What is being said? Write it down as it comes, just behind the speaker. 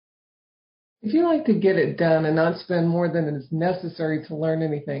If you like to get it done and not spend more than is necessary to learn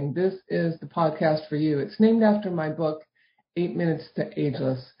anything, this is the podcast for you. It's named after my book, 8 Minutes to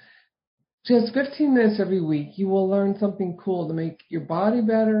Ageless. Just 15 minutes every week, you will learn something cool to make your body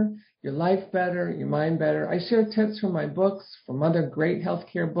better, your life better, your mind better. I share tips from my books, from other great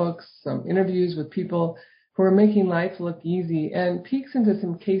healthcare books, some interviews with people who are making life look easy, and peeks into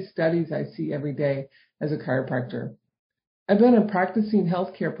some case studies I see every day as a chiropractor. I've been a practicing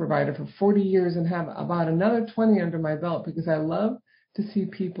healthcare provider for 40 years and have about another 20 under my belt because I love to see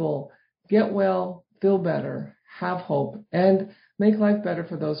people get well, feel better, have hope, and make life better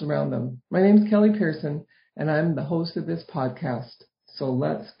for those around them. My name is Kelly Pearson, and I'm the host of this podcast. So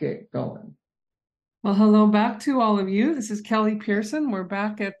let's get going. Well, hello back to all of you. This is Kelly Pearson. We're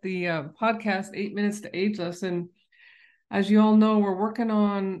back at the podcast, 8 Minutes to Ageless. And as you all know, we're working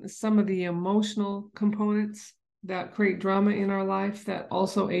on some of the emotional components that create drama in our life that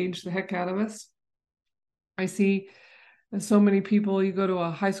also age the heck out of us. I see so many people, you go to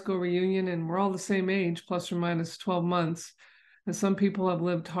a high school reunion and we're all the same age, plus or minus 12 months. And some people have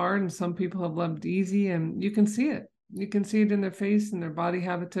lived hard and some people have lived easy, and you can see it. You can see it in their face and their body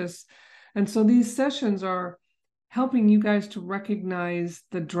habitus. And so these sessions are helping you guys to recognize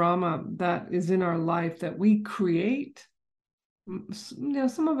the drama that is in our life that we create.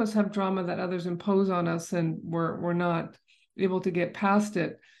 Some of us have drama that others impose on us, and we're not able to get past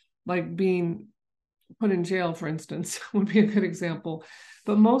it, like being put in jail, for instance, would be a good example.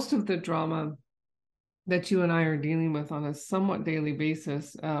 But most of the drama that you and I are dealing with on a somewhat daily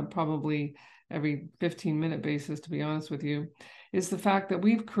basis, probably every 15-minute basis, to be honest with you, is the fact that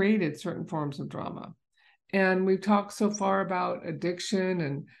we've created certain forms of drama. And we've talked so far about addiction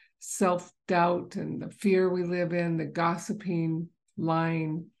and self-doubt and the fear we live in, the gossiping,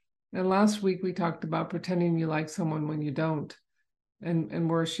 lying. And last week we talked about pretending you like someone when you don't, and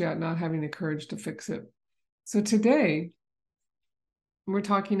worse yet, not having the courage to fix it. So today we're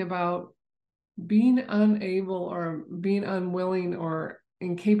talking about being unable or being unwilling or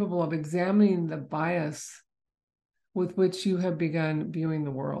incapable of examining the bias with which you have begun viewing the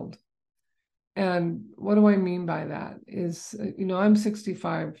world. And what do I mean by that is, I'm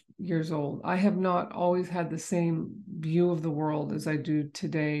 65 years old. I have not always had the same view of the world as I do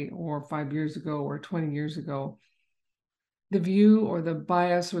today or 5 years ago or 20 years ago. The view or the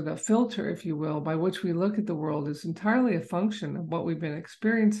bias or the filter, if you will, by which we look at the world is entirely a function of what we've been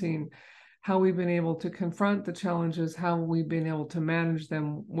experiencing, how we've been able to confront the challenges, how we've been able to manage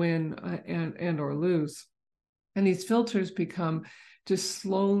them, win and or lose. And these filters become just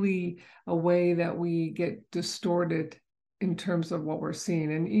slowly a way that we get distorted in terms of what we're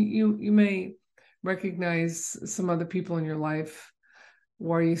seeing. And you may recognize some other people in your life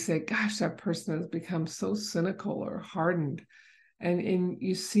where you say, gosh, that person has become so cynical or hardened. And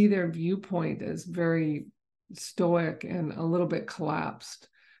you see their viewpoint as very stoic and a little bit collapsed.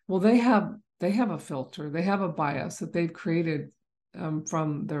 Well, they have a filter, they have a bias that they've created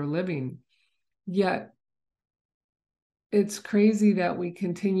from their living. Yet it's crazy that we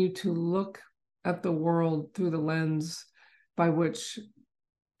continue to look at the world through the lens by which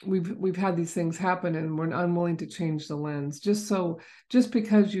we've had these things happen, and we're unwilling to change the lens. Just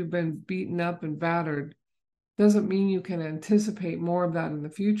because you've been beaten up and battered doesn't mean you can anticipate more of that in the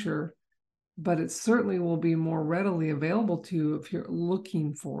future, but it certainly will be more readily available to you if you're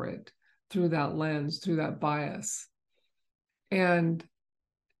looking for it through that lens, through that bias. And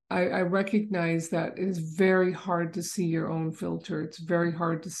I recognize that it is very hard to see your own filter. It's very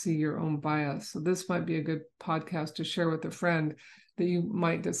hard to see your own bias. So this might be a good podcast to share with a friend, that you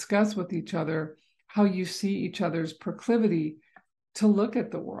might discuss with each other how you see each other's proclivity to look at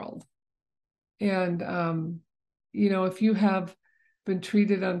the world. And, if you have been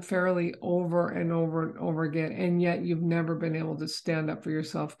treated unfairly over and over and over again, and yet you've never been able to stand up for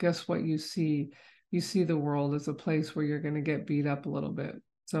yourself, guess what you see? You see the world as a place where you're going to get beat up a little bit.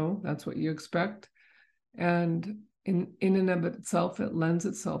 So that's what you expect. And in and of itself, it lends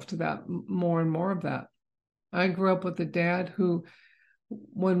itself to that, more and more of that. I grew up with a dad who,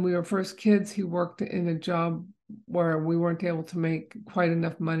 when we were first kids, he worked in a job where we weren't able to make quite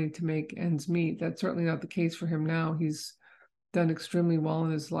enough money to make ends meet. That's certainly not the case for him now. He's done extremely well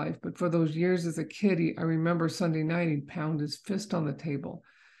in his life. But for those years as a kid, I remember Sunday night, he'd pound his fist on the table.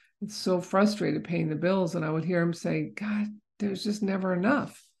 It's so frustrated paying the bills. And I would hear him say, God, there's just never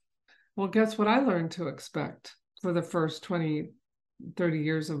enough. Well, guess what I learned to expect for the first 20, 30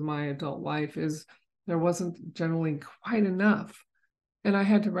 years of my adult life is there wasn't generally quite enough. And I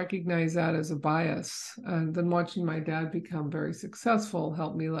had to recognize that as a bias. And then watching my dad become very successful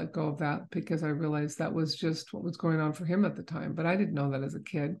helped me let go of that, because I realized that was just what was going on for him at the time. But I didn't know that as a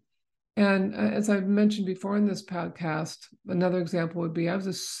kid. And as I've mentioned before in this podcast, another example would be I was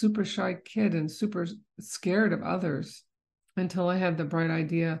a super shy kid and super scared of others until I had the bright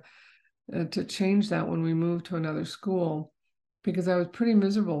idea to change that when we moved to another school, because I was pretty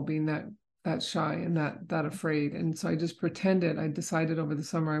miserable being that shy and that afraid. And so I just pretended. I decided over the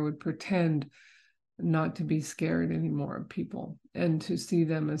summer I would pretend not to be scared anymore of people and to see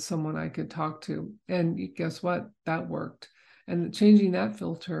them as someone I could talk to. And guess what? That worked. And changing that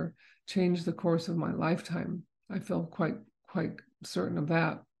filter changed the course of my lifetime. I feel quite certain of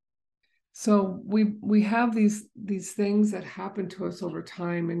that. So we have these things that happen to us over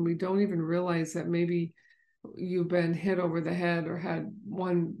time, and we don't even realize that maybe you've been hit over the head or had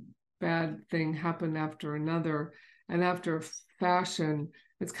one bad thing happen after another. And after fashion,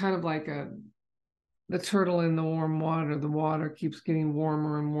 it's kind of like the turtle in the warm water. The water keeps getting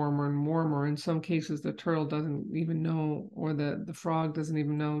warmer and warmer and warmer. In some cases, the turtle doesn't even know, or the frog doesn't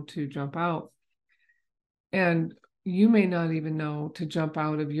even know to jump out. And you may not even know to jump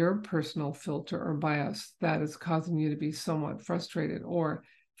out of your personal filter or bias that is causing you to be somewhat frustrated or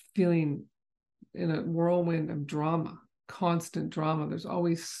feeling in a whirlwind of drama, constant drama. There's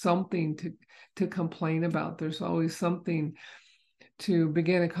always something to complain about. There's always something to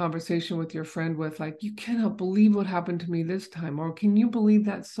begin a conversation with your friend with, like, you cannot believe what happened to me this time, or can you believe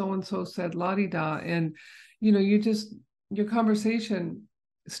that so-and-so said la-di-da? And, your conversation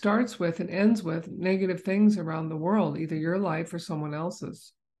starts with and ends with negative things around the world, either your life or someone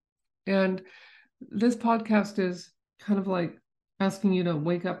else's. And this podcast is kind of like asking you to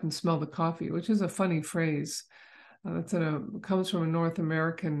wake up and smell the coffee, which is a funny phrase. Comes from a North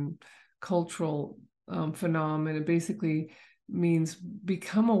American cultural phenomenon. It basically means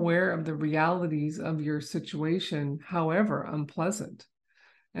become aware of the realities of your situation, however unpleasant.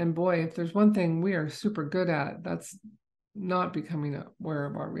 And boy, if there's one thing we are super good at, that's not becoming aware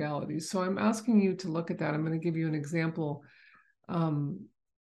of our realities. So I'm asking you to look at that. I'm going to give you an example from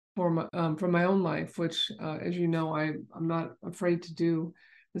my own life, which, as you know, I'm not afraid to do.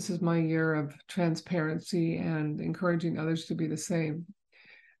 This is my year of transparency and encouraging others to be the same.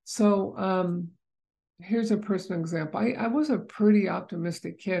 So here's a personal example. I was a pretty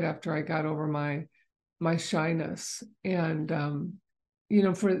optimistic kid after I got over my shyness, and for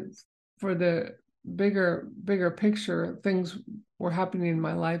the bigger picture, things were happening in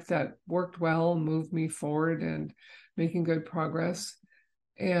my life that worked well, moved me forward, and making good progress.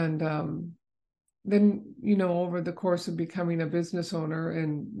 And then, over the course of becoming a business owner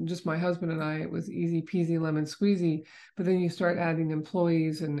and just my husband and I, it was easy peasy lemon squeezy. But then you start adding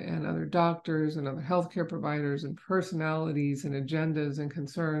employees and other doctors and other healthcare providers and personalities and agendas and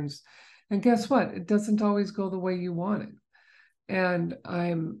concerns. And guess what? It doesn't always go the way you want it. And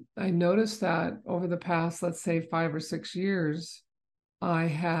I noticed that over the past, let's say, 5 or 6 years, I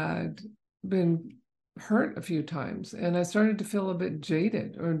had been hurt a few times, and I started to feel a bit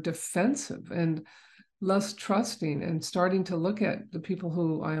jaded or defensive and less trusting, and starting to look at the people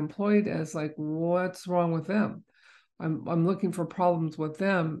who I employed as like, what's wrong with them? I'm looking for problems with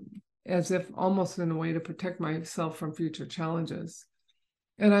them, as if almost in a way to protect myself from future challenges.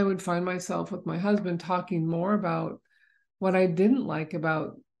 And I would find myself with my husband talking more about what I didn't like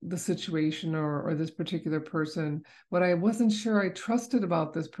about the situation or this particular person, what I wasn't sure I trusted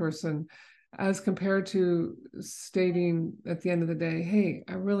about this person, as compared to stating at the end of the day, hey,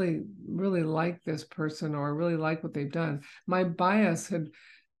 I really, really like this person, or I really like what they've done. My bias had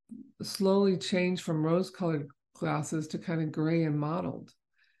slowly changed from rose-colored glasses to kind of gray and mottled.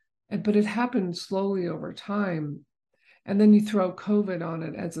 But it happened slowly over time. And then you throw COVID on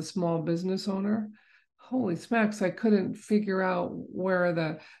it as a small business owner. Holy smacks, I couldn't figure out where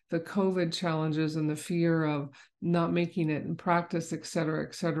the COVID challenges and the fear of not making it in practice, et cetera,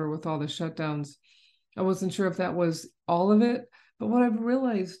 with all the shutdowns. I wasn't sure if that was all of it. But what I've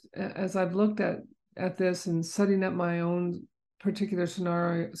realized as I've looked at this and setting up my own particular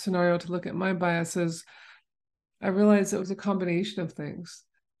scenario to look at my biases, I realized it was a combination of things.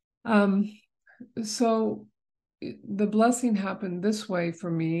 So the blessing happened this way for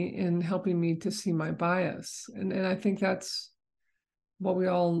me in helping me to see my bias. And I think that's what we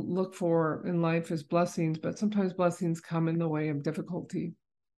all look for in life, is blessings, but sometimes blessings come in the way of difficulty.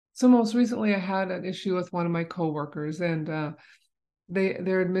 So most recently I had an issue with one of my coworkers, and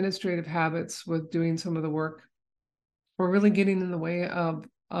their administrative habits with doing some of the work were really getting in the way of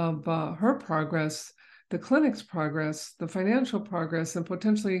her progress, the clinic's progress, the financial progress, and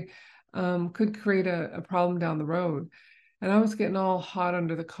potentially could create a problem down the road. And I was getting all hot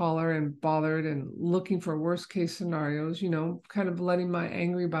under the collar and bothered and looking for worst case scenarios, kind of letting my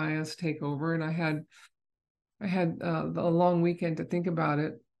angry bias take over. And I had a long weekend to think about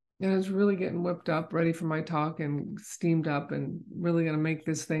it. And I was really getting whipped up, ready for my talk and steamed up and really going to make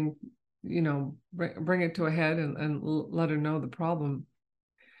this thing, bring it to a head and let her know the problem.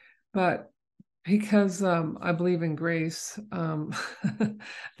 But because I believe in grace,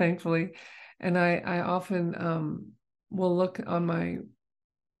 thankfully, and I often will look on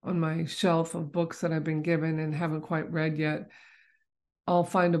my shelf of books that I've been given and haven't quite read yet. I'll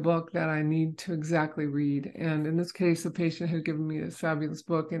find a book that I need to exactly read. And in this case, the patient had given me this fabulous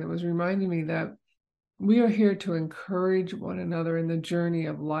book, and it was reminding me that we are here to encourage one another in the journey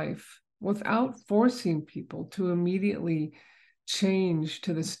of life without forcing people to immediately change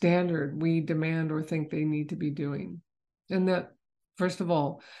to the standard we demand or think they need to be doing. And that, first of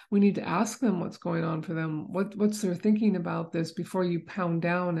all, we need to ask them what's going on for them, what's their thinking about this before you pound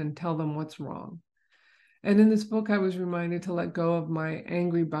down and tell them what's wrong. And in this book, I was reminded to let go of my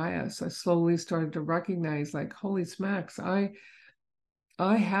angry bias. I slowly started to recognize, like, holy smacks, I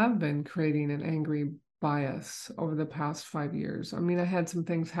have been creating an angry bias over the past 5 years. I mean, I had some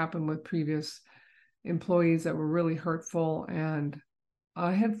things happen with previous employees that were really hurtful, and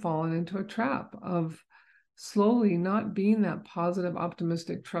I had fallen into a trap of slowly not being that positive,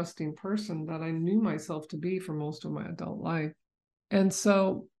 optimistic, trusting person that I knew myself to be for most of my adult life. And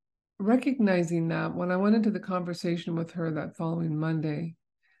so recognizing that, when I went into the conversation with her that following Monday,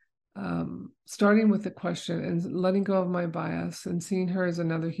 starting with the question and letting go of my bias and seeing her as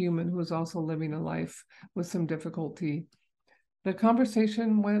another human who was also living a life with some difficulty, the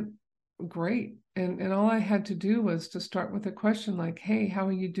conversation went great. And all I had to do was to start with a question like, hey, how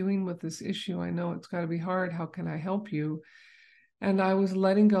are you doing with this issue? I know it's got to be hard. How can I help you? And I was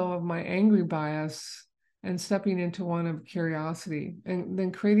letting go of my angry bias and stepping into one of curiosity, and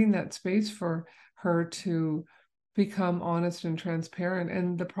then creating that space for her to become honest and transparent.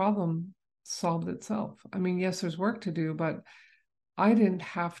 And the problem solved itself. I mean, yes, there's work to do, but I didn't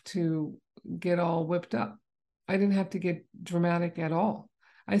have to get all whipped up. I didn't have to get dramatic at all.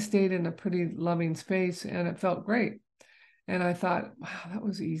 I stayed in a pretty loving space and it felt great. And I thought, wow, that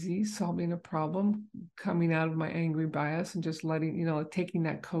was easy, solving a problem, coming out of my angry bias and just letting, taking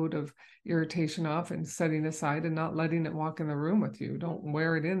that coat of irritation off and setting aside and not letting it walk in the room with you. Don't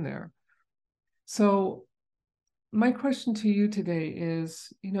wear it in there. So my question to you today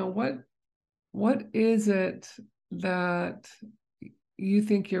is, what is it that you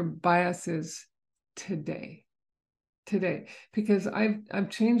think your bias is today? Because I've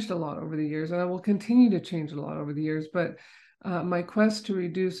changed a lot over the years, and I will continue to change a lot over the years, but my quest to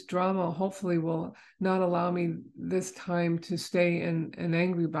reduce drama hopefully will not allow me this time to stay in an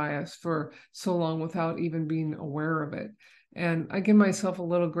angry bias for so long without even being aware of it. And I give myself a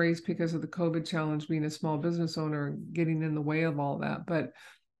little grace because of the COVID challenge, being a small business owner, getting in the way of all that. But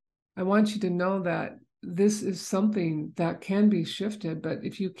I want you to know that this is something that can be shifted, but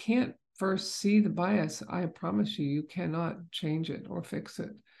if you can't first see the bias, I promise you cannot change it or fix it.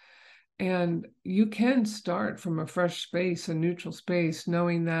 And you can start from a fresh space, a neutral space,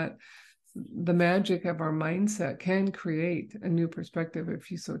 knowing that the magic of our mindset can create a new perspective if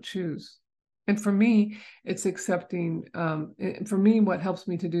you so choose. And for me, it's accepting, for me, what helps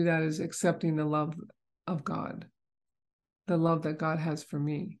me to do that is accepting the love of God, the love that God has for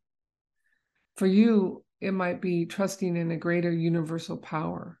me. For you, it might be trusting in a greater universal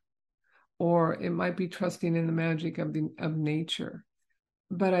power, or it might be trusting in the magic of nature.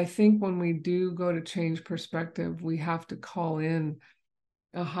 But I think when we do go to change perspective, we have to call in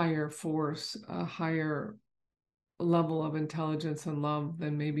a higher force, a higher level of intelligence and love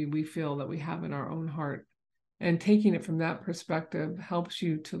than maybe we feel that we have in our own heart. And taking it from that perspective helps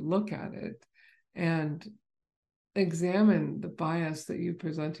you to look at it and examine the bias that you're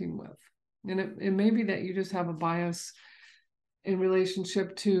presenting with. And it may be that you just have a bias in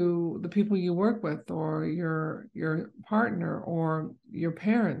relationship to the people you work with, or your partner, or your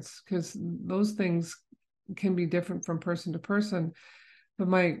parents, because those things can be different from person to person. But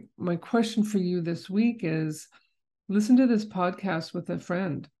my question for you this week is, listen to this podcast with a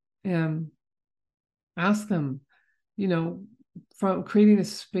friend and ask them, from creating a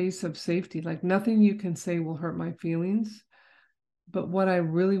space of safety, like, nothing you can say will hurt my feelings, but what I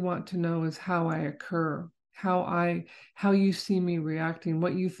really want to know is how I occur, how you see me reacting,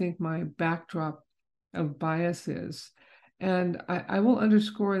 what you think my backdrop of bias is. And I will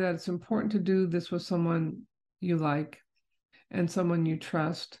underscore that it's important to do this with someone you like and someone you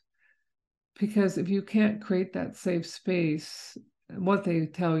trust, because if you can't create that safe space, what they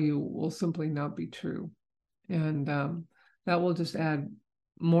tell you will simply not be true. And that will just add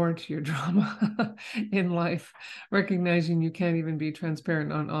more to your drama in life, recognizing you can't even be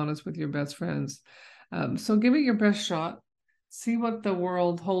transparent and honest with your best friends. So give it your best shot. see what the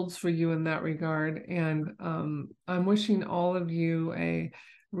world holds for you in that regard. And I'm wishing all of you a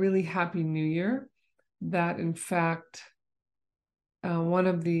really happy New Year. That, in fact, one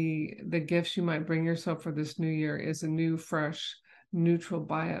of the gifts you might bring yourself for this new year is a new, fresh, neutral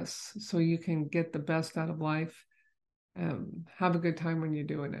bias, so you can get the best out of life. Have a good time when you're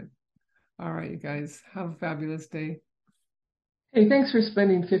doing it. All right, you guys, have a fabulous day. Hey, thanks for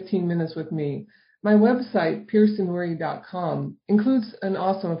spending 15 minutes with me. My website, PearsonWorry.com, includes an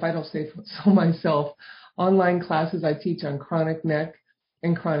awesome, if I don't say so myself, online classes I teach on chronic neck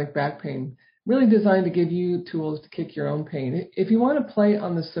and chronic back pain, really designed to give you tools to kick your own pain. If you want to play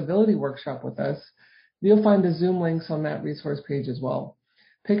on the civility workshop with us, you'll find the Zoom links on that resource page as well.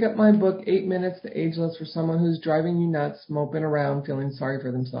 Pick up my book, 8 Minutes to Ageless, for someone who's driving you nuts, moping around, feeling sorry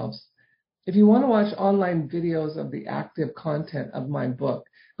for themselves. If you want to watch online videos of the active content of my book,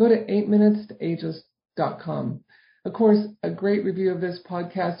 go to 8minutestoageless.com. Of course, a great review of this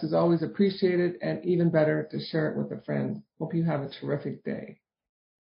podcast is always appreciated, and even better to share it with a friend. Hope you have a terrific day.